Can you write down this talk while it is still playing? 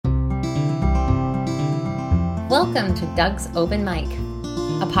Welcome to Doug's Open Mic,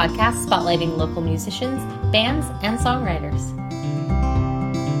 a podcast spotlighting local musicians, bands, and songwriters.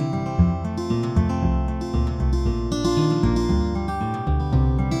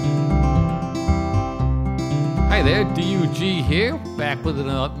 Hi there, DUG here, back with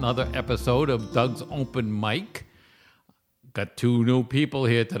another episode of Doug's Open Mic. Got two new people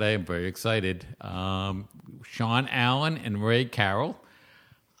here today. I'm very excited. Sean Allen and Ray Carroll.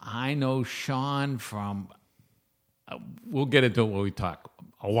 I know Sean from, we'll get into it when we talk,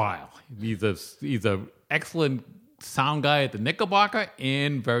 a while. He's an excellent sound guy at the Knickerbocker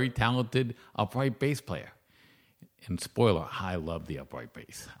and very talented upright bass player. And spoiler, I love the upright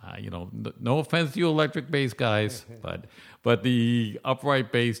bass. No offense to you electric bass guys, but the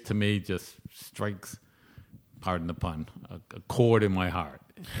upright bass to me just strikes, pardon the pun, a chord in my heart.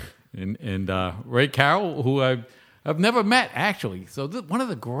 And Ray Carroll, who I've never met actually. So one of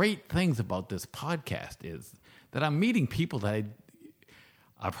the great things about this podcast is that I'm meeting people that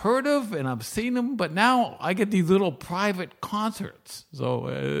I've heard of and I've seen them, but now I get these little private concerts. So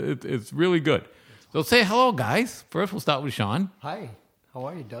it's really good. So say hello, guys. First, we'll start with Sean. Hi. How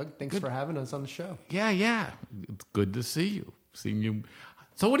are you, Doug? Thanks for having us on the show. Yeah. It's good to see you. Seeing you.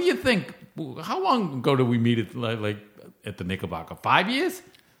 So what do you think? How long ago did we meet at the Knickerbocker? 5 years?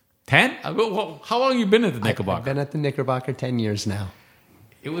 10? How long have you been at the Knickerbocker? I've been at the Knickerbocker 10 years now.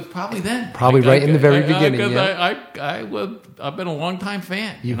 It was probably then. Probably right in the very beginning. Yeah. I've been a long-time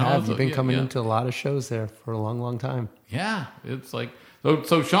fan. You've been coming into a lot of shows there for a long, long time. Yeah. It's like...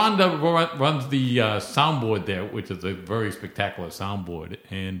 So Sean runs the soundboard there, which is a very spectacular soundboard,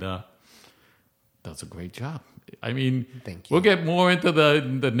 and does a great job. I mean, thank you. We'll get more into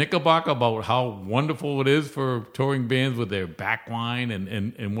the Knickerbocker about how wonderful it is for touring bands with their backline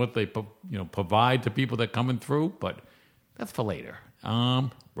and what they provide to people that are coming through, but that's for later.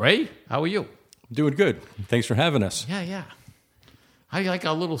 Ray, how are you? Doing good. Thanks for having us. Yeah. How do you like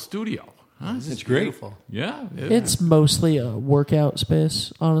our little studio? Huh? It's great. Beautiful. Yeah. It's mostly a workout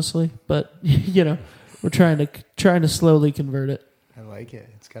space, honestly, but we're trying to slowly convert it. I like it.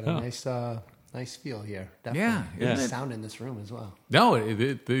 It's got a nice feel here. Definitely. Yeah. There's sound in this room as well. No,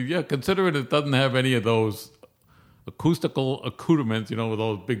 considering it doesn't have any of those acoustical accoutrements, with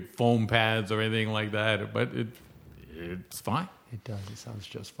those big foam pads or anything like that, but it's fine. It does. It sounds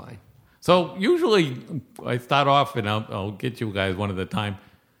just fine. So usually I start off, and I'll get you guys one at a time.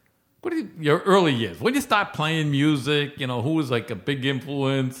 What are your early years? When you start playing music, who was like a big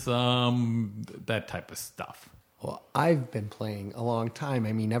influence, that type of stuff? Well, I've been playing a long time.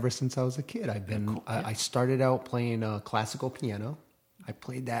 I mean, ever since I was a kid, I started out playing classical piano. I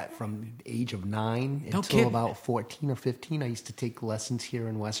played that from the age of 9 until about 14 or 15. I used to take lessons here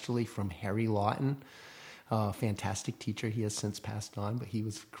in Westerly from Harry Lawton, a fantastic teacher. He has since passed on, but he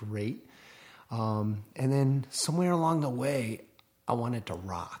was great. And then somewhere along the way, I wanted to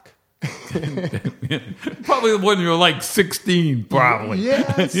rock. Probably when you were like 16, probably.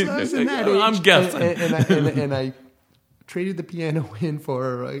 Yeah, I was in that age. I'm guessing. And I traded the piano in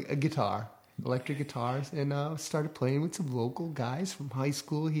for a guitar, electric guitars, and started playing with some local guys from high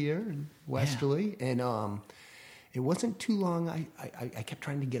school here in Westerly. Yeah. And it wasn't too long. I kept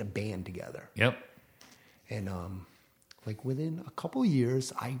trying to get a band together. Yep. And within a couple of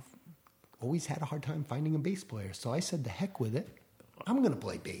years, I always had a hard time finding a bass player. So I said, "The heck with it. I'm going to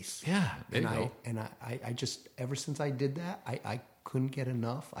play bass." Yeah, I just, ever since I did that, I couldn't get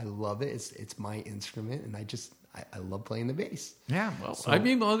enough. I love it. It's my instrument, and I love playing the bass. Yeah, well, so,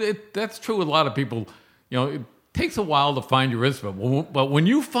 that's true with a lot of people. It takes a while to find your instrument, but when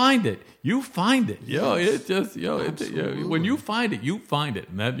you find it, you find it. Yes. It just, when you find it,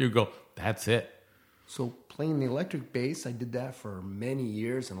 and then you go, that's it. So playing the electric bass, I did that for many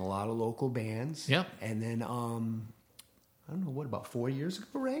years in a lot of local bands. Yep. And then, I don't know, about 4 years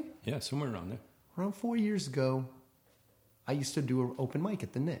ago, Ray? Yeah, somewhere around there. Around 4 years ago, I used to do an open mic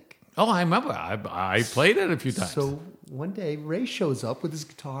at the Nick. Oh, I remember. I played it a few times. So one day, Ray shows up with his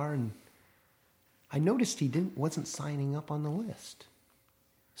guitar, and I noticed he wasn't signing up on the list.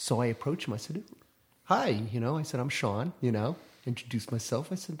 So I approached him. I said, "Hi," I said, "I'm Sean," introduced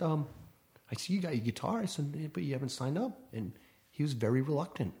myself. I said, "I see you got your guitar." I said, "But you haven't signed up." And he was very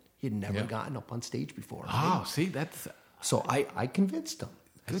reluctant. He had never gotten up on stage before. Oh, see, that's... So I convinced him.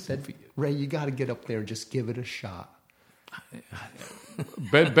 I said, "Ray, you got to get up there and just give it a shot."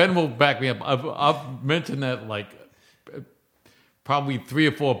 Ben will back me up. I've mentioned that probably 3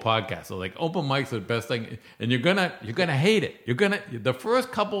 or 4 podcasts. So open mics are the best thing, and you're gonna hate it. The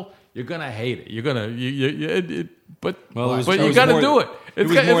first couple, you're gonna hate it. But Well, it but you was got to more- do it. it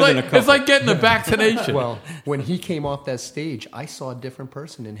was more than a couple. It's like getting a vaccination. Well, when he came off that stage, I saw a different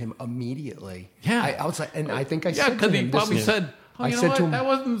person in him immediately. Yeah. I was like, and I think I yeah, said to because he him, this probably is- said, "Oh, I you know said what? to him, That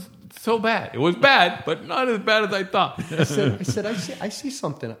wasn't so bad. It was bad, but not as bad as I thought." I see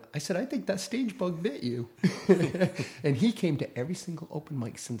something. I said, I think that stage bug bit you. And he came to every single open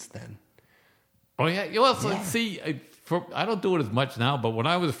mic since then. Oh yeah, you also Yeah. see. I don't do it as much now, but when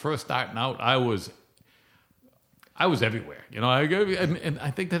I was first starting out, I was everywhere. You know, and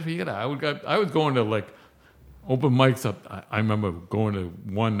I think that's what you got. I was going to like open mics up. I remember going to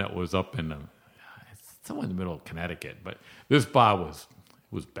one that was up in somewhere in the middle of Connecticut, but this bar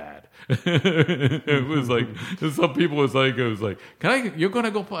was bad. It was like some people was like, you're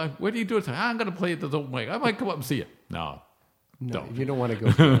gonna go play? Where do you do it? I'm gonna play at this open mic. I might come up and see you. No. No, you don't want to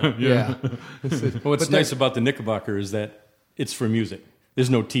go. For that. Yeah. What's nice about the Knickerbocker is that it's for music.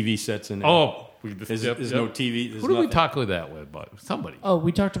 There's no TV sets in there. Oh, there's no TV. There's Who did we nothing. talk with that with? But somebody. Oh,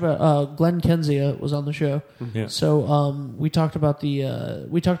 we talked about Glenn Kenzia was on the show. Yeah. So we talked about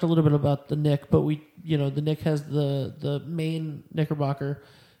we talked a little bit about the Nick, but the Nick has the main Knickerbocker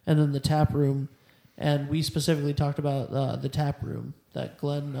and then the tap room, and we specifically talked about the tap room that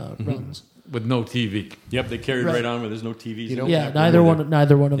Glenn runs. With no TV. Yep, they carried right on where there's no TVs. You know, Yeah, neither one of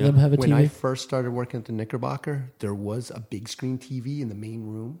them have a When TV. I first started working at the Knickerbocker, there was a big screen TV in the main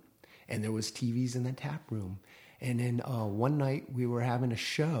room, and there was TVs in the tap room. And then one night we were having a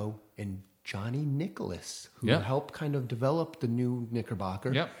show, and Johnny Nicholas, who Yep. helped kind of develop the new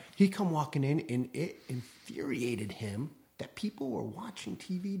Knickerbocker, Yep. he come walking in, and it infuriated him that people were watching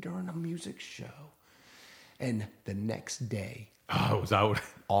TV during a music show. And the next day, Oh, it was out.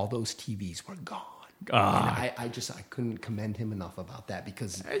 all those TVs were gone. Ah. And I couldn't commend him enough about that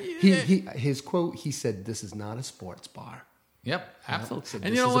because Yeah. his quote, he said, "This is not a sports bar. Yep, He absolutely. said,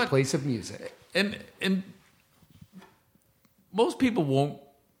 And this you know is what? a place of music." And most people won't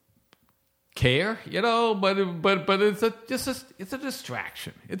care, you know, but it's it's a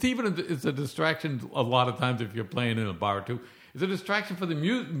distraction. It's a distraction a lot of times if you're playing in a bar too. It's a distraction for the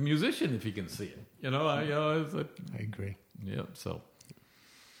musician if he can see it. You know, I agree. yeah. So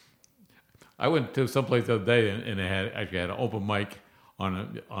I went to someplace the other day and they actually had an open mic on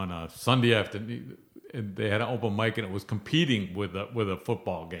a Sunday afternoon. And they had an open mic and it was competing with a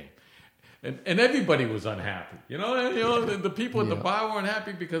football game. And everybody was unhappy. You know, the people at the bar weren't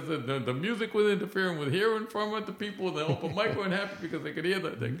happy because the music was interfering with hearing from it. The people in the open mic weren't happy because they could hear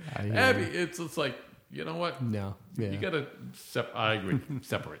the thing. It's just like, you know what? No. Yeah. You got to I agree.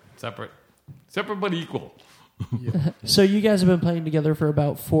 Separate but equal. So you guys have been playing together for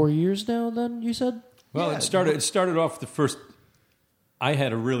about 4 years now. Then you said. Well, it started off the first. I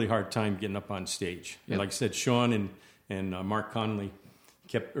had a really hard time getting up on stage. Yeah. And like I said, Sean and Mark Connolly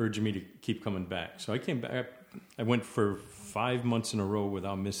kept urging me to keep coming back. So I came back. I went for 5 months in a row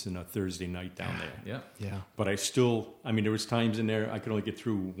without missing a Thursday night down there. Yeah. But there was times in there I could only get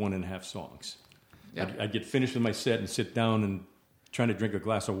through 1.5 songs. Yeah. I'd get finished with my set and sit down and trying to drink a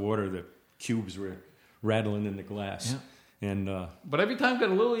glass of water. The cubes were rattling in the glass. Yeah. And But every time got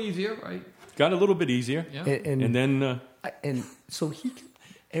a little easier, right? got a little bit easier. Yeah. And then... And so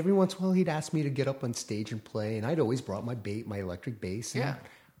every once in a while he'd ask me to get up on stage and play, and I'd always brought my electric bass. And Yeah.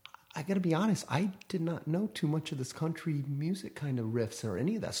 I got to be honest, I did not know too much of this country music kind of riffs or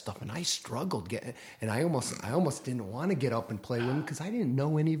any of that stuff, and I struggled and I almost didn't want to get up and play with him because I didn't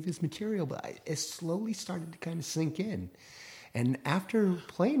know any of his material, but it slowly started to kind of sink in. And after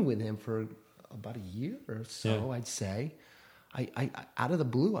playing with him for about a year or so, I'd say, I out of the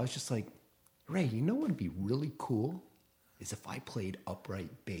blue, I was just like, Ray, you know what would be really cool is if I played upright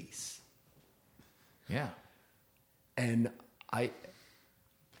bass. Yeah. And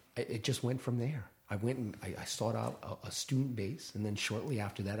it just went from there. I went and I sought out a student bass, and then shortly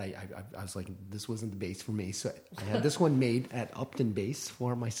after that, I was like, this wasn't the bass for me. So I had this one made at Upton Bass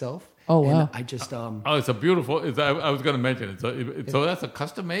for myself. Oh, wow. And I just Oh, it's a beautiful. I was going to mention it. So that's a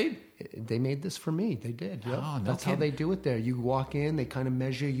custom made. they made this for me. They did. Yep. Oh, no That's how kidding. they do it there. You walk in, they kind of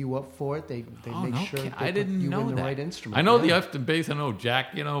measure you up for it. They Oh, make no sure kidding. they I didn't put you know in the that. right instrument. I know Yeah. the Upton bass. I know Jack.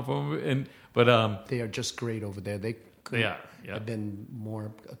 You know, but They are just great over there. They They are, yeah. have been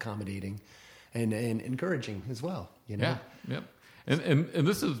more accommodating and encouraging as well. You know. Yeah, and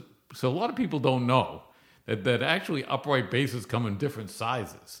this is so a lot of people don't know that actually upright basses come in different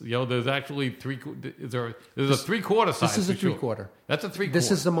sizes. You know, there's actually there's a 3/4 size. This is a for sure. 3/4. That's a 3/4.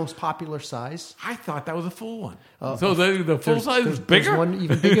 This is the most popular size. I thought that was a full one. So the full size is There's bigger. one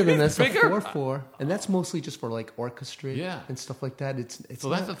even bigger than this, Bigger? a 4/4, and that's mostly just for like orchestra Yeah. and stuff like that. It's So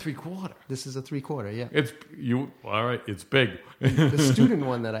that's a 3/4. This is a 3/4. Yeah. It's you. All right, it's big. The student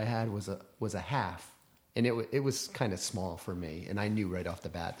one that I had was a half. And it was kind of small for me, and I knew right off the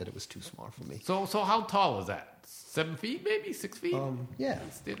bat that it was too small for me. So how tall is that? 7 feet, maybe 6 feet. Yeah.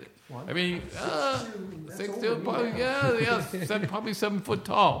 Let's did it. I mean, 6'2", probably, yeah, probably 7 foot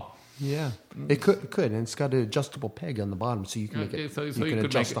tall. Yeah, it could, and it's got an adjustable peg on the bottom, so you can make it. So you you can could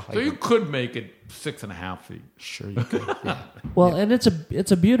adjust make the it. height. So you could make it 6.5 feet. Sure, you could. Yeah. Well, and it's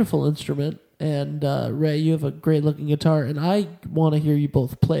a beautiful instrument, and Ray, you have a great looking guitar, and I want to hear you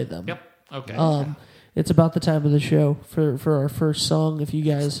both play them. Yep. Okay. It's about the time of the show for our first song. If you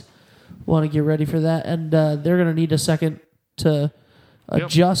guys want to get ready for that, and they're going to need a second to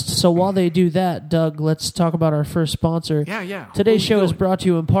adjust. So while they do that, Doug, let's talk about our first sponsor. Yeah. Today's show is brought to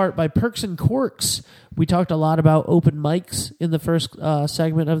you in part by Perks and Corks. We talked a lot about open mics in the first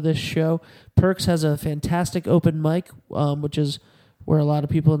segment of this show. Perks has a fantastic open mic, which is where a lot of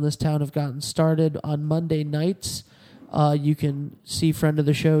people in this town have gotten started on Monday nights. You can see friend of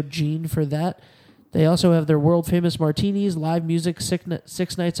the show, Gene, for that. They also have their world-famous martinis, live music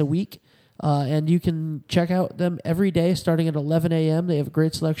 6 nights a week. And you can check out them every day starting at 11 a.m. They have a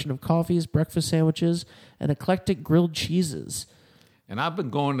great selection of coffees, breakfast sandwiches, and eclectic grilled cheeses. And I've been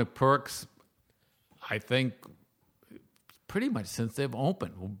going to Perks, I think, pretty much since they've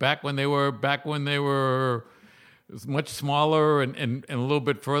opened. Back when they were much smaller and a little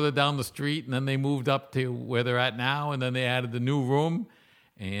bit further down the street, and then they moved up to where they're at now, and then they added the new room,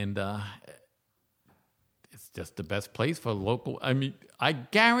 and it's just the best place for local. I mean, I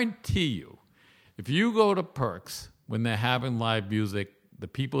guarantee you, if you go to Perks when they're having live music, the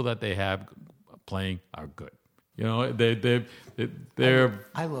people that they have playing are good. You know, they're.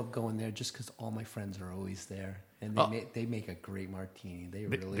 I love going there just because all my friends are always there, and they make a great martini. They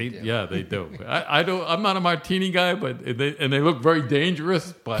really do. Yeah, they do. I don't. I'm not a martini guy, but they look very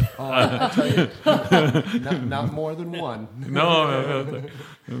dangerous. But I tell you, not more than one. No.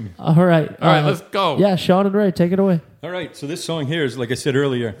 All right, Let's go. Yeah, Sean and Ray, take it away. All right, so this song here is, like I said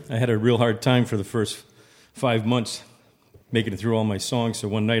earlier, I had a real hard time for the first 5 months making it through all my songs. So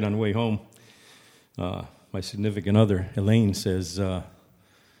one night on the way home, my significant other, Elaine, says, why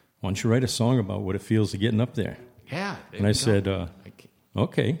don't you write a song about what it feels to getting up there? Yeah. And I said,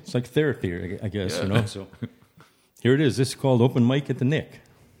 okay, it's like therapy, I guess, you know. So here it is. This is called Open Mic at the Nick.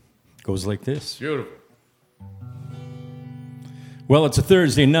 It goes like this. Beautiful. Well, it's a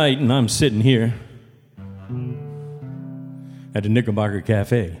Thursday night, and I'm sitting here at the Knickerbocker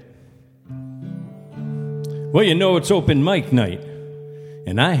Cafe. Well, you know it's open mic night,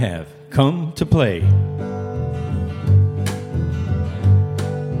 and I have come to play.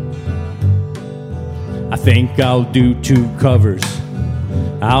 I think I'll do 2 covers.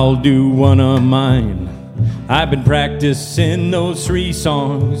 I'll do one of mine. I've been practicing those 3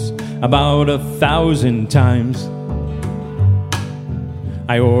 songs about 1,000 times.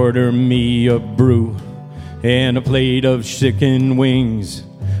 I order me a brew and a plate of chicken wings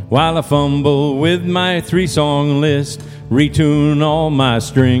while I fumble with my 3-song list, retune all my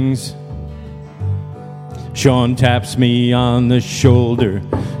strings. Sean taps me on the shoulder,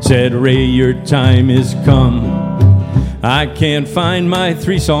 said, Ray, your time is come. I can't find my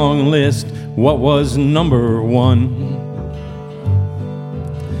 3-song list. What was number 1?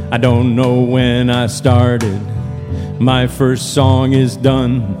 I don't know when I started. My first song is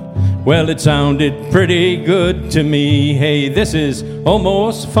done. Well, it sounded pretty good to me. Hey, this is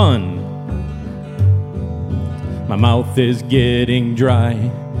almost fun. My mouth is getting dry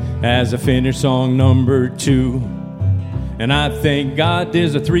as I finish song number 2. And I thank God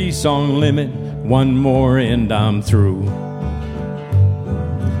there's a 3-song limit. One more and I'm through.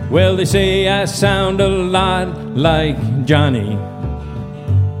 Well, they say I sound a lot like Johnny.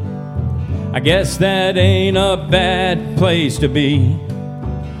 I guess that ain't a bad place to be.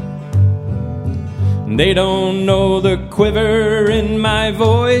 They don't know the quiver in my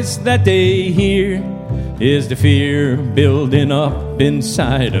voice that they hear is the fear building up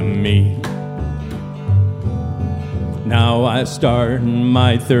inside of me. Now I start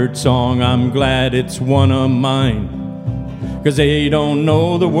my 3rd song, I'm glad it's one of mine. 'Cause they don't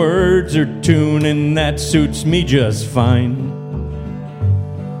know the words or tune, and that suits me just fine.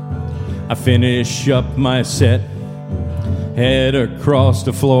 I finish up my set, head across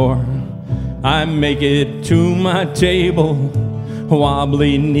the floor. I make it to my table,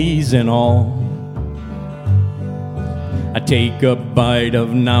 wobbly knees and all. I take a bite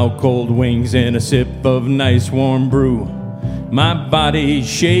of now cold wings and a sip of nice warm brew. My body's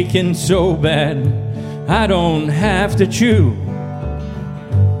shaking so bad, I don't have to chew.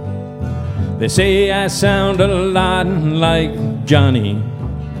 They say I sound a lot like Johnny.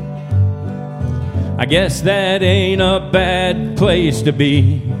 I guess that ain't a bad place to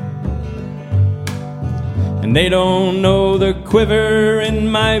be. And they don't know the quiver in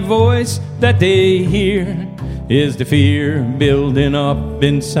my voice that they hear is the fear building up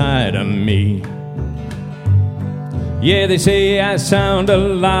inside of me. Yeah, they say I sound a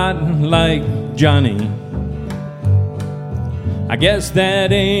lot like Johnny. I guess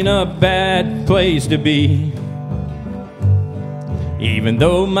that ain't a bad place to be. Even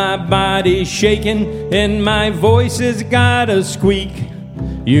though my body's shaking and my voice has got a squeak,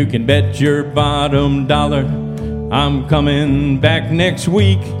 you can bet your bottom dollar I'm coming back next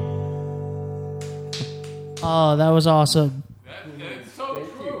week. Oh, that was awesome. That's so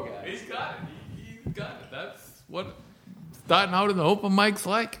true. He's got it. He's got it. That's what starting out in the open mic's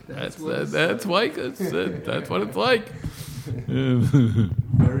like. That's like that's what it's like.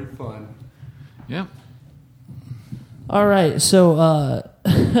 Very fun. Yeah. All right, so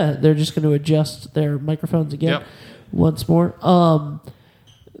they're just going to adjust their microphones again Yep. once more.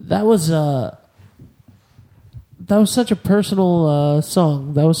 That was such a personal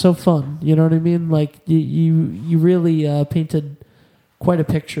song. That was so fun. You know what I mean? Like you really painted quite a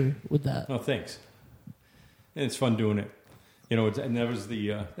picture with that. Oh, thanks. And it's fun doing it. You know, and that was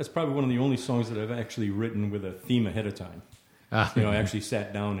that's probably one of the only songs that I've actually written with a theme ahead of time. You know, I actually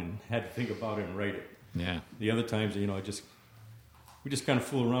sat down and had to think about it and write it. Yeah. The other times, you know, we just kind of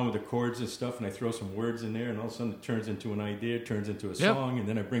fool around with the chords and stuff, and I throw some words in there, and all of a sudden it turns into an idea, it turns into a song, and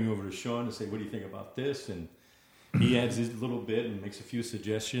then I bring it over to Sean and say, what do you think about this? And he adds his little bit and makes a few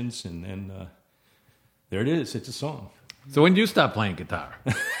suggestions, and then there it is. It's a song. So when did you stop playing guitar?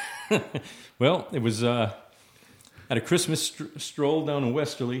 Well, it was at a Christmas stroll down in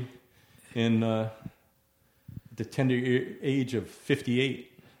Westerly in the tender age of 58.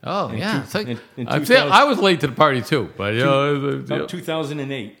 Oh, yeah. In I was late to the party, too. But, you know, about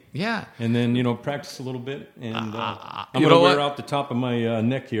 2008. yeah. And then, you know, practice a little bit. And I'm you going know to wear what? out the top of my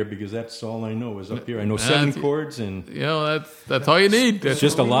neck here because that's all I know is up here. I know 7 chords, and You know, that's all you need. it's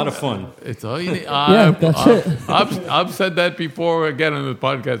just a lot of fun. It's all you need. That's it. I've said that before again on the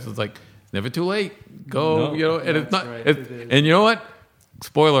podcast. It's like, never too late. Go, No, you know, and it's not. right. And you know what?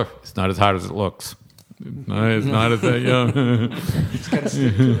 Spoiler, it's not as hard as it looks. It's not as, you know. Just gotta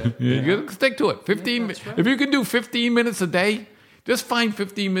stick to it. You gotta stick to it. 15. If you can do 15 minutes a day, just find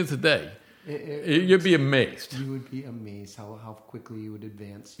 15 minutes a day. You'd be amazed. You would be amazed how quickly you would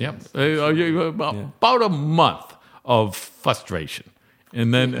advance. Yep. Yes. About a month of frustration,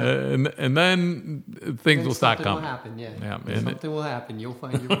 and then and then things will start Something coming. will happen, yeah. Yeah, and Something will happen. You'll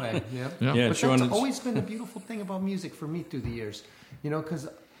find your way. Yeah. Yeah. Yeah, But Sean, that's it's- always been a beautiful thing about music for me through the years. You know, because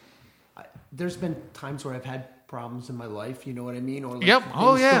there's been times where I've had problems in my life. You know what I mean? Or like Yep.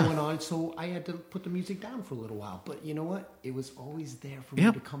 Oh, things yeah. going on. So I had to put the music down for a little while. But you know what? It was always there for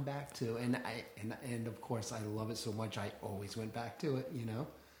Yep. me to come back to. And of course, I love it so much. I always went back to it. You know.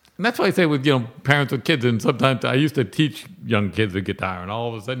 And that's why I say with, you know, parents with kids, and sometimes I used to teach young kids the guitar, and all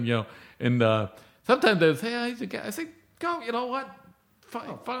of a sudden, you know, and sometimes they say, I say, go, you know what?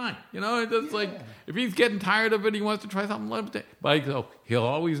 Fine. You know, it's just like, if he's getting tired of it, he wants to try something, let him take. But I go, he'll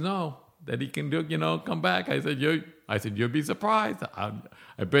always know that he can do, you know, come back. I said, you'll be surprised. I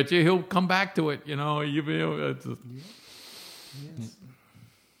bet you he'll come back to it, you know. It's just, Yes.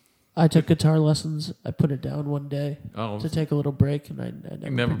 I took guitar lessons. I put it down one day Oh. to take a little break, and I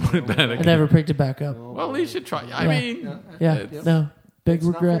never put it back I again. never picked it back up. Well, at least you try. I Yeah. mean, Yeah, it's- no, big It's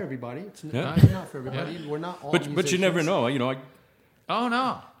not for regret. everybody. It's Yeah. not for everybody. We're not all But you musicians. never know. You know, Oh,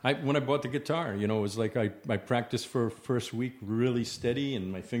 no. when I bought the guitar, you know, it was like I practiced for first week really steady, and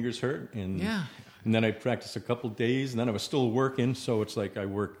my fingers hurt, and Yeah. and then I practiced a couple days, and then I was still working, so it's like I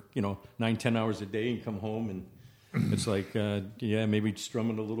work, you know, 9-10 hours a day, and come home, and it's like maybe strum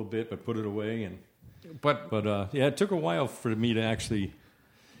it a little bit, but put it away, and But yeah, it took a while for me to actually,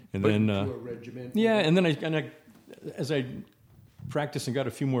 and then Do a regiment. and then I as I practiced and got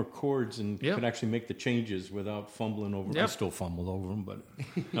a few more chords and Yep. could actually make the changes without fumbling over. I Yep. still fumble over them, but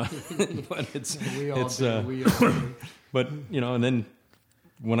but it's We all it's do. We all do. but you know, and then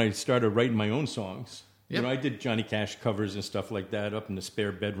when I started writing my own songs, Yep. you know, I did Johnny Cash covers and stuff like that up in the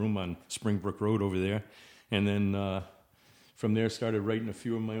spare bedroom on Springbrook Road over there, and then from there started writing a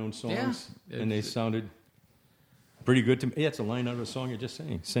few of my own songs, Yeah. and they sounded pretty good to me. Yeah, it's a line out of a song you're just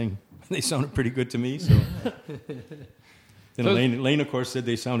saying. They sounded pretty good to me, so. Then So- Lane, of course, said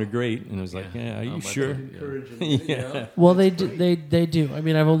they sounded great, and I was like, "Yeah, are you but- sure?" Encouraging. Yeah. Well, they do. I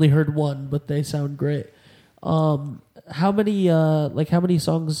mean, I've only heard one, but they sound great. How many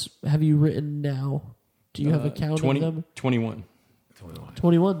songs have you written now? Do you have a count 20, of them? 21.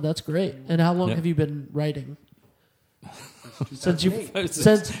 21. That's great. And how long Yeah. have you been writing? Since you 2008.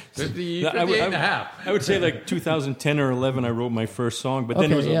 since 58 I would- and a half. I would say like 2010 or 11, I wrote my first song, but then Okay,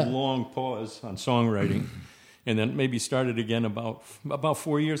 there was yeah. a long pause on songwriting, and then maybe started again about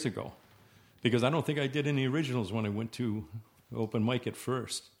 4 years ago, because I don't think I did any originals when I went to open mic at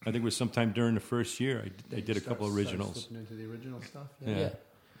first. I think it was sometime during the first year I did a couple originals. Slipping into the original stuff. Yeah.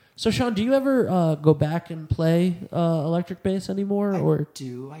 So, Sean, do you ever go back and play electric bass anymore?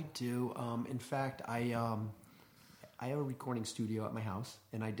 I do. In fact, I have a recording studio at my house,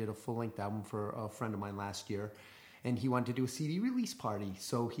 and I did a full-length album for a friend of mine last year, and he wanted to do a CD release party.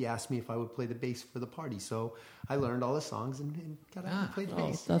 So he asked me if I would play the bass for the party. So I learned all the songs and got out and played the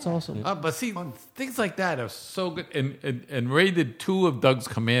bass. That's awesome. But see, things like that are so good. And Ray did 2 of Doug's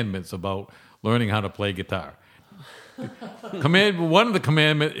commandments about learning how to play guitar. One of the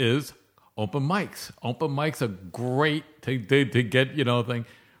commandment is open mics. Open mics are great to get, thing.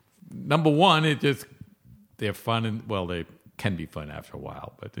 Number one, they're fun, and well, they can be fun after a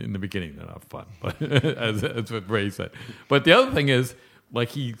while, but in the beginning they're not fun. But as what Ray said. But the other thing is, like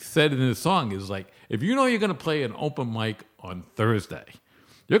he said in his song, is like, if you know you're going to play an open mic on Thursday,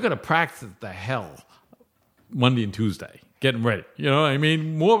 you're going to practice the hell Monday and Tuesday, getting ready. You know what I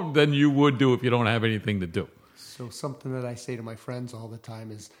mean? More than you would do if you don't have anything to do. So something that I say to my friends all the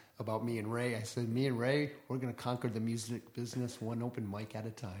time is about me and Ray. I said, me and Ray, we're going to conquer the music business one open mic at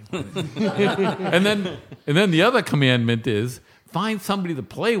a time. and then the other commandment is find somebody to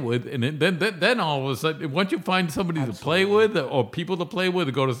play with, and then all of a sudden, once you find somebody to play with or people to play with,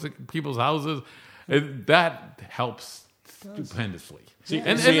 or go to people's houses, that helps stupendously.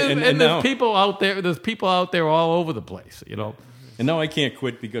 And there's people out there. There's people out there all over the place. And now I can't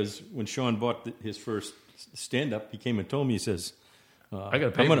quit, because when Sean bought his first stand-up, he came and told me, he says, I got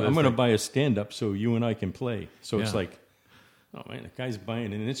to pay. I'm going to buy a stand-up so you and I can play. So it's Yeah. like, oh man, the guy's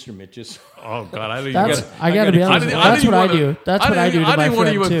buying an instrument just. Oh God, I got to be honest. That's what I do. That's what I do to my didn't want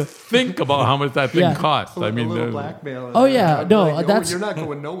to friend even too. think about how much that thing Yeah. costs. I mean, a little blackmail. Oh, yeah, no, like, that's- you're not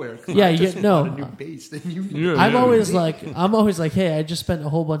going nowhere. Yeah, I you just get- no. bought a new bass. And you, I'm always like, hey, I just spent a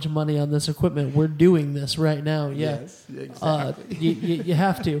whole bunch of money on this equipment. We're doing this right now. Yeah. Yes, exactly. You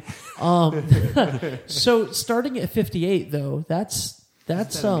have to. So starting at 58 though, that's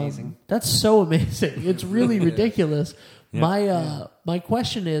that amazing? That's so amazing. It's really ridiculous. My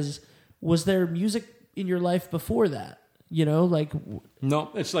question is, was there music in your life before that?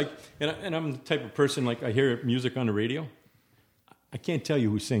 No, it's like, and I'm the type of person, like, I hear music on the radio, I can't tell you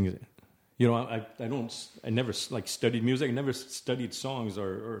who sings it. I never like studied music. I never studied songs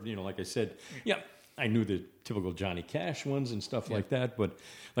or like I said, yeah, I knew the typical Johnny Cash ones and stuff like that, but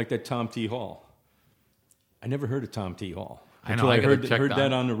like that Tom T. Hall, I never heard of Tom T. Hall until I heard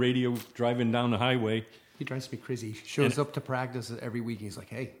that on the radio driving down the highway. He drives me crazy. He shows up to practice every week. He's like,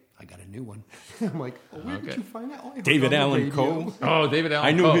 hey, I got a new one. I'm like, where did you find that? Oh, I heard David it on the Allan radio. Coe. Oh, David Allan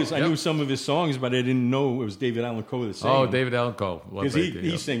I knew Coe. I knew some of his songs, but I didn't know it was David Allan Coe that sang. Oh, David Allan Coe. because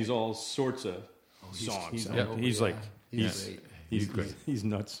he sings all sorts of songs. He's like he's great. He's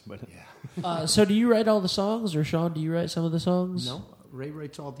nuts, but So do you write all the songs, or Sean, do you write some of the songs? No, Ray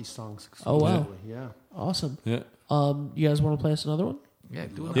writes all these songs. Oh, wow. exclusively. Yeah. Awesome. yeah. You guys want to play us another one? Yeah,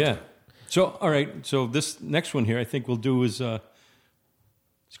 do it. Yeah. So, all right. So this next one here, I think we'll do is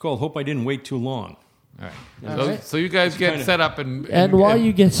it's called "Hope I Didn't Wait Too Long." All right. So you guys get set up And while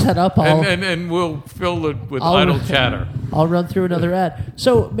you get set up, and we'll fill it with idle chatter. I'll run through another ad.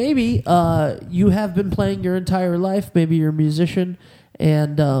 So maybe you have been playing your entire life. Maybe you're a musician,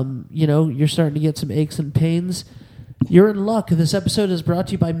 and you're starting to get some aches and pains. You're in luck. This episode is brought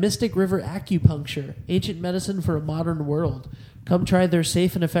to you by Mystic River Acupuncture, ancient medicine for a modern world. Come try their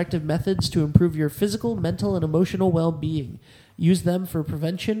safe and effective methods to improve your physical, mental, and emotional well-being. Use them for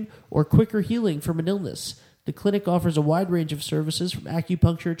prevention or quicker healing from an illness. The clinic offers a wide range of services from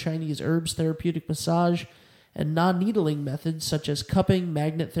acupuncture, Chinese herbs, therapeutic massage, and non-needling methods such as cupping,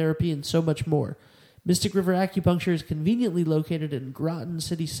 magnet therapy, and so much more. Mystic River Acupuncture is conveniently located in Groton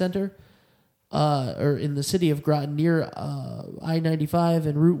City Center, or in the city of Groton near I-95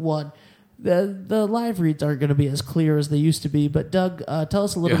 and Route 1. The live reads aren't going to be as clear as they used to be, but Doug, tell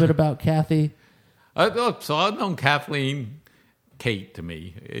us a little bit about Kathy. So I've known Kate to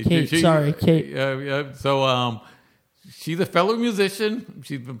me. Kate. So she's a fellow musician.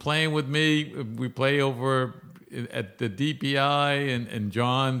 She's been playing with me. We play over at the DPI and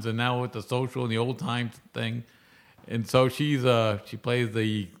John's, and now with the social and the old times thing. And so she plays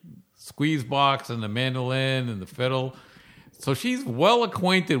the squeeze box and the mandolin and the fiddle. So she's well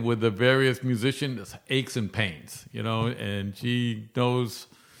acquainted with the various musicians' aches and pains, and she knows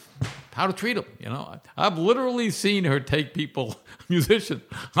how to treat them. I've literally seen her take musicians,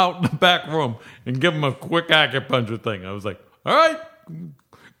 out in the back room and give them a quick acupuncture thing. I was like, all right,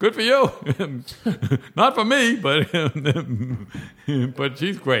 good for you. Not for me, but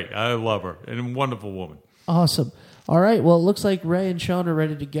she's great. I love her and a wonderful woman. Awesome. All right. Well, it looks like Ray and Sean are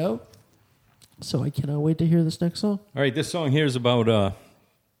ready to go. So I cannot wait to hear this next song. All right, this song here is about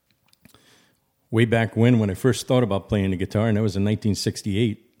way back when I first thought about playing the guitar, and that was in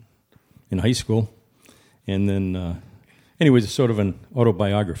 1968 in high school. And then, anyways, it's sort of an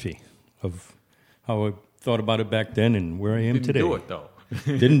autobiography of how I thought about it back then and where I am today. Didn't do it, though.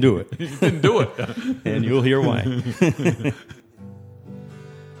 Didn't do it. Didn't do it. And you'll hear why.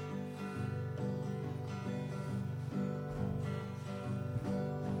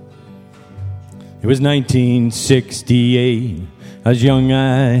 It was 1968. I was young,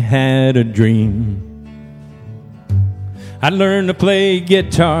 I had a dream. I'd learn to play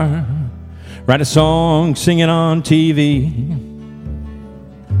guitar, write a song, sing it on TV.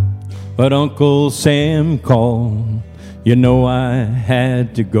 But Uncle Sam called, you know I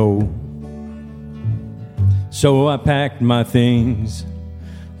had to go. So I packed my things,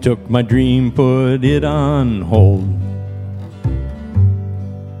 took my dream, put it on hold.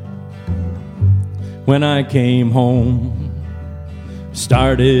 When I came home,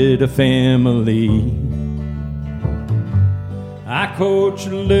 started a family. I coached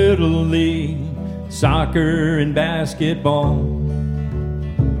Little League, soccer and basketball.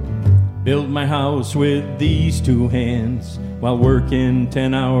 Built my house with these two hands while working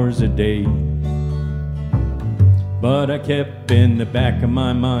 10 hours a day. But I kept in the back of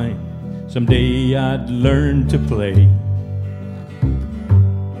my mind, someday I'd learn to play.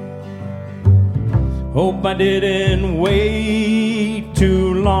 Hope I didn't wait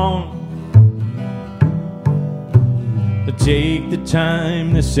too long to take the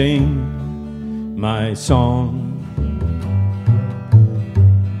time to sing my song.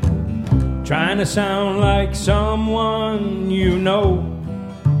 Trying to sound like someone you know.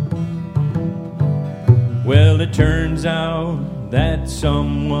 Well, it turns out that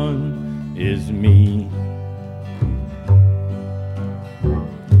someone is me.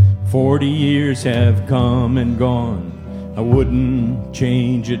 40 years have come and gone, I wouldn't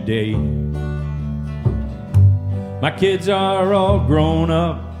change a day. My kids are all grown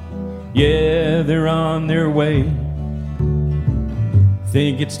up, yeah, they're on their way.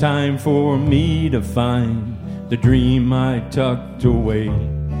 Think it's time for me to find the dream I tucked away.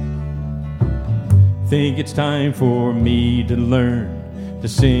 Think it's time for me to learn to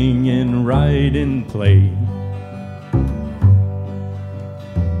sing and write and play.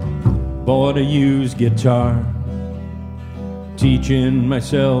 Bought a used guitar, teaching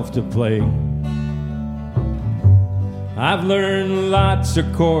myself to play. I've learned lots of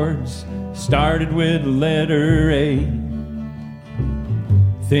chords, started with letter A.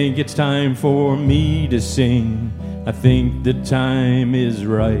 Think it's time for me to sing, I think the time is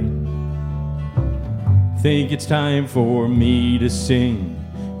right. Think it's time for me to sing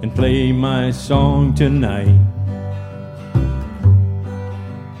and play my song tonight.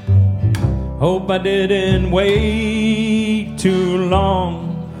 Hope I didn't wait too long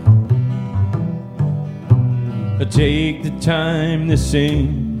to take the time to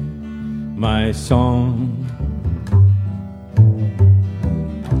sing my song.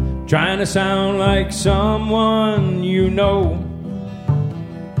 Trying to sound like someone you know.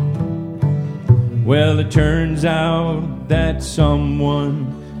 Well, it turns out that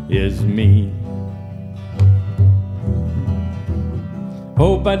someone is me.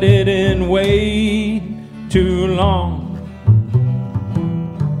 Hope I didn't wait too long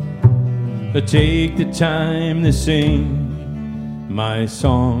to take the time to sing my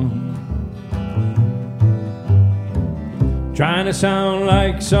song. Trying to sound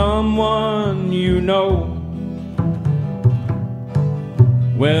like someone you know.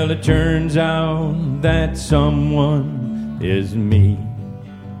 Well, it turns out that someone is me.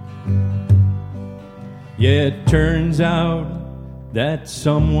 Yeah, it turns out that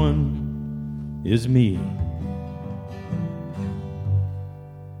someone is me.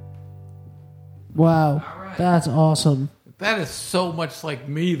 Wow, that's awesome. That is so much like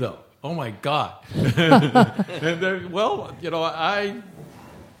me, though. Oh, my God. Well, you know, I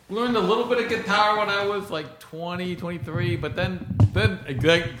learned a little bit of guitar when I was like 20, 23, but then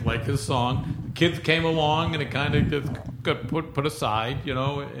like his song, the kids came along and it kind of just got put aside, you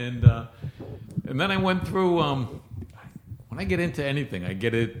know, and then I went through, when I get into anything, I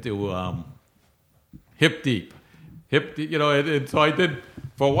get into hip deep, you know, and so I did,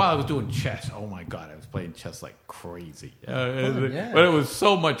 for a while I was doing chess. Oh my God, I was playing chess like crazy. Yeah. But it was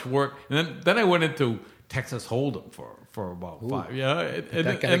so much work. And then I went into Texas Hold'em for about 5. Yeah,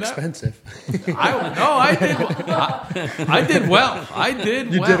 That got expensive. I did well. I did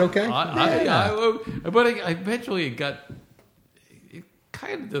well. You did okay? But I eventually it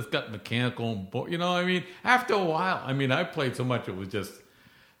kind of just got mechanical and you know, I mean, after a while, I mean, I played so much it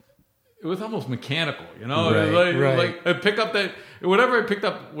was almost mechanical, you know. Right. Like I pick up that whatever I picked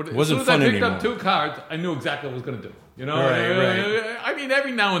up. As wasn't soon as fun I picked anymore. up 2 cards, I knew exactly what I was going to do. You know, Right. I mean,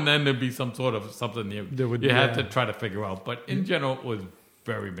 every now and then there'd be some sort of something you had to try to figure out, but in general, it was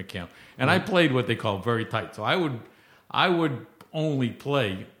very mechanical. And I played what they call very tight, so I would only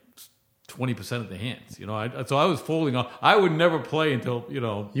play 20% of the hands. You know, so I was folding off. I would never play until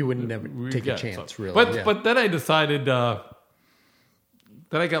You would never take a chance, really. But yeah. but then I decided.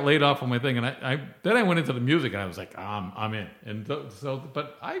 Then I got laid off on my thing, and then I went into the music, and I was like, I'm in. And so,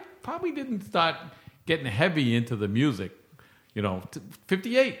 but I probably didn't start getting heavy into the music,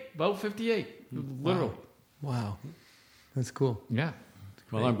 58, literally. Wow. That's cool. Yeah.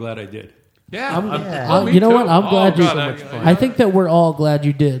 Well, I'm glad I did. Yeah. you know too. what? I'm glad you. God, so much fun. I think that we're all glad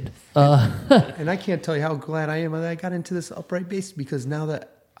you did. And I can't tell you how glad I am that I got into this upright bass, because now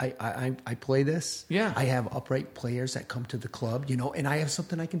that I play this, Yeah. I have upright players that come to the club, and I have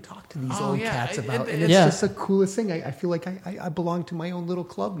something I can talk to these Oh, old yeah. cats about. And And it's Yeah. just the coolest thing. I feel like I belong to my own little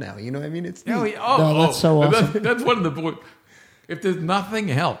club now. You know what I mean? It's neat. No, that's so awesome. That's one of the. If there's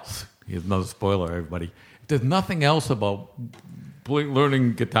nothing else, here's another spoiler, everybody. If there's nothing else about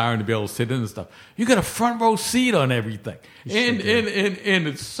learning guitar and to be able to sit in and stuff, you got a front row seat on everything, and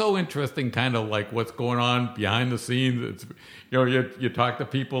it's so interesting, kind of like what's going on behind the scenes. It's you talk to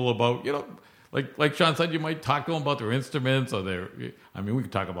people about like Sean said, you might talk to them about their instruments or their. I mean, we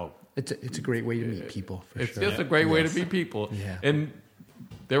can talk about. It's a great way to meet people. For It's sure. just a great way to meet people. Yeah. And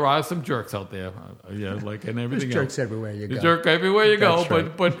there are some jerks out there, like and everything. There's jerks else. everywhere you There's go. jerk everywhere you go, That's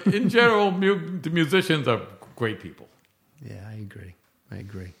right. but in general, the musicians are great people. Yeah, I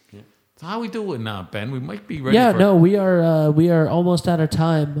agree. So how we doing now, Ben? We might be ready. Yeah, for, no, we are almost out of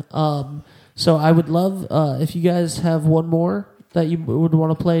time. So I would love if you guys have one more that you would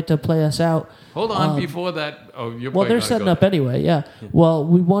want to play us out. Hold on, before that. Oh, you're Well, probably they're gonna setting go up there. anyway. Yeah. Well,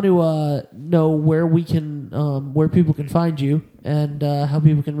 we want to know where we can, where people can find you, and how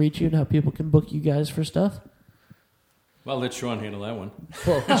people can reach you, and how people can book you guys for stuff. Well, let Sean handle that one.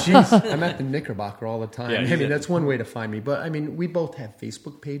 Well, jeez, I'm at the Knickerbocker all the time. Yeah, I he's mean, at- that's one way to find me. But I mean, we both have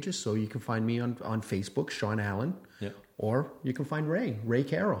Facebook pages, so you can find me on Facebook, Sean Allen, Yeah. or you can find Ray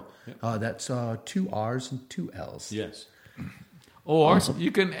Carroll. That's 2 R's and 2 L's. Yes. Or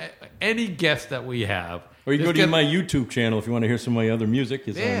you can any guest that we have. Or you can go just to get- my YouTube channel if you want to hear some of my other music.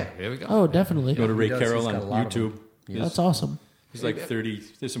 It's Yeah, on, there we go. Oh, definitely. go to Ray He does. Carroll He's on got a lot of YouTube. them. That's awesome. There's like 30.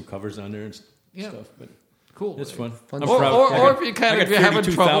 There's some covers on there and Yeah. stuff, but Cool. it's fun. Fun I'm stuff. proud. Or I got- if you kind I of got you're having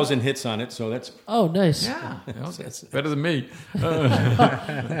 32,000 hits on it, so that's Oh, nice. Yeah, okay. Better than me.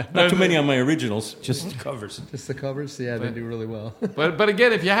 not too many on my originals, just covers. Just the covers, yeah, they do really well. But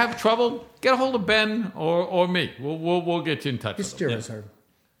again, if you have trouble, get a hold of Ben or me. We'll get you in touch. You with them. steer us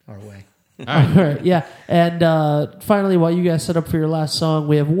our way. All right, yeah. And finally, while you guys set up for your last song,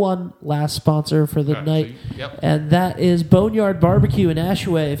 we have one last sponsor for the All right, night, so yep. and that is Boneyard Barbecue in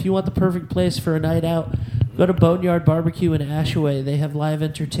Ashaway. If you want the perfect place for a night out, go to Boneyard Barbecue in Ashaway. They have live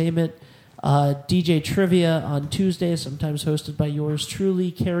entertainment, DJ trivia on Tuesdays, sometimes hosted by yours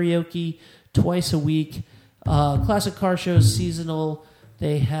truly, karaoke twice a week, classic car shows, seasonal.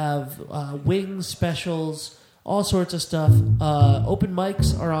 They have wings specials, all sorts of stuff. Open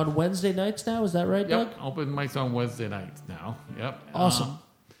mics are on Wednesday nights now. Is that right, Doug? Yep, open mics on Wednesday nights now. Yep. Awesome.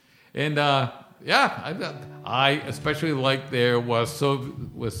 And I especially like their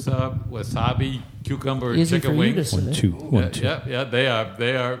wasabi cucumber Easy chicken for you to wings. say. Yeah, they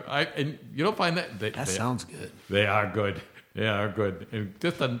are. And you don't find that That sounds good. They are good. They are good,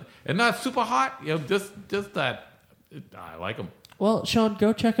 and and not super hot. Just that. I like them. Well, Sean,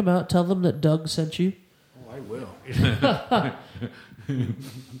 go check them out. Tell them that Doug sent you. I will.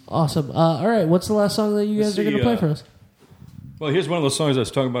 Awesome. All right, what's the last song that you guys Let's are going to see, play for us? Well, here's one of those songs I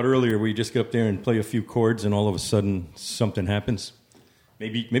was talking about earlier where you just get up there and play a few chords and all of a sudden something happens.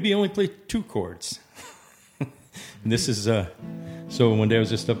 Maybe you only play 2 chords. And this is, so one day I was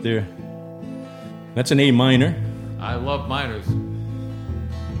just up there. That's an A minor I love minors.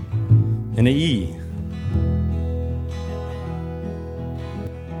 and an E.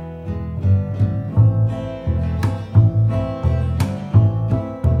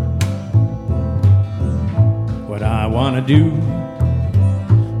 What I want to do,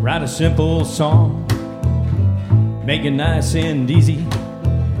 write a simple song, make it nice and easy.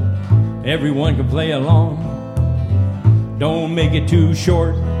 Everyone can play along. Don't make it too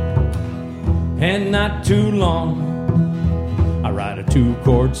short and not too long. I write a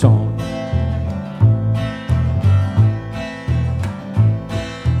 2-chord song.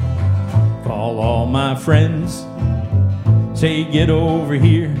 Call all my friends, say, get over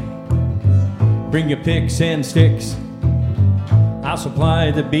here, bring your picks and sticks, I'll supply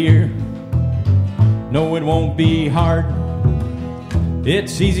the beer. No, it won't be hard,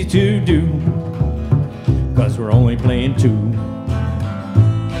 it's easy to do, 'cause we're only playing two.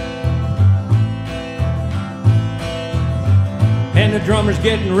 And the drummer's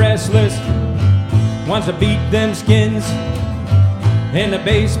getting restless, wants to beat them skins, and the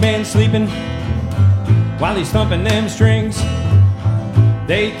bass man's sleeping while he's thumping them strings.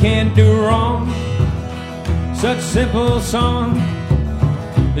 They can't do wrong, such a simple song,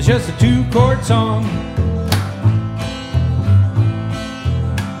 it's just a two-chord song.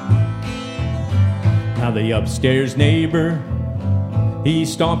 Now the upstairs neighbor,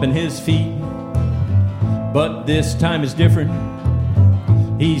 he's stomping his feet, but this time is different,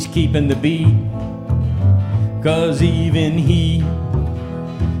 he's keeping the beat, 'cause even he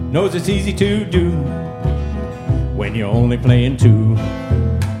knows it's easy to do when you're only playing two.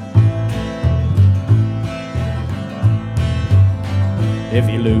 If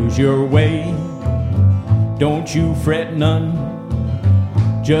you lose your way, don't you fret none,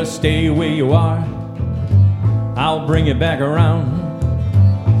 just stay where you are, I'll bring it back around.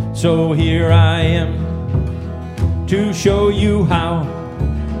 So here I am to show you how.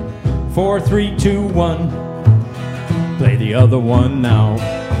 4, 3, 2, 1, play the other one now.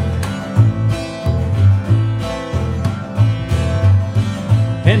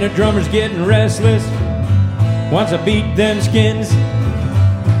 And the drummer's getting restless, wants to beat them skins,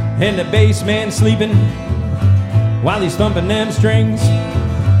 and the bass man's sleeping while he's thumping them strings.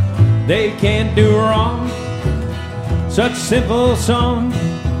 They can't do wrong, such a simple song,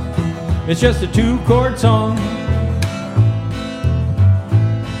 it's just a two-chord song.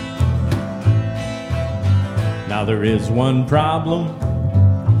 Now there is one problem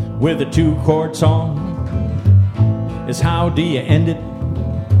with a two-chord song, is how do you end it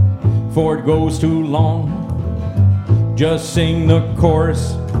before it goes too long? Just sing the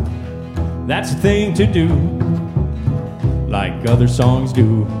chorus, that's the thing to do, like other songs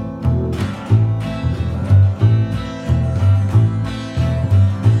do.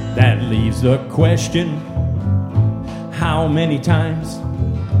 That leaves the question, how many times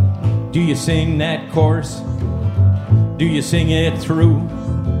do you sing that chorus? Do you sing it through?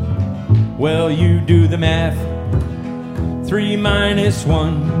 Well, you do the math, 3 minus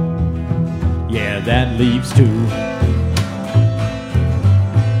 1, yeah, that leaves 2.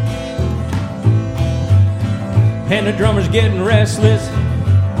 And the drummer's getting restless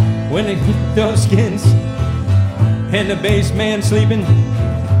when they hit those skins, and the bass man sleeping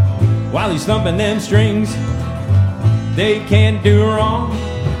while he's thumping them strings. They can't do wrong,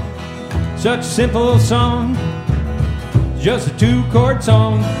 such a simple song, just a two-chord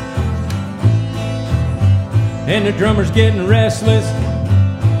song. And the drummer's getting restless,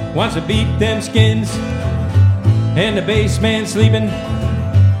 wants to beat them skins, and the bass man sleeping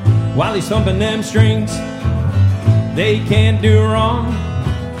while he's thumping them strings. They can't do wrong,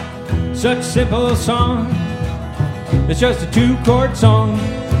 such a simple song, it's just a two-chord song,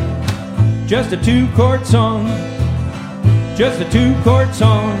 just a two-chord song, just a two-chord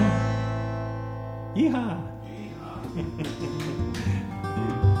song. Yeehaw!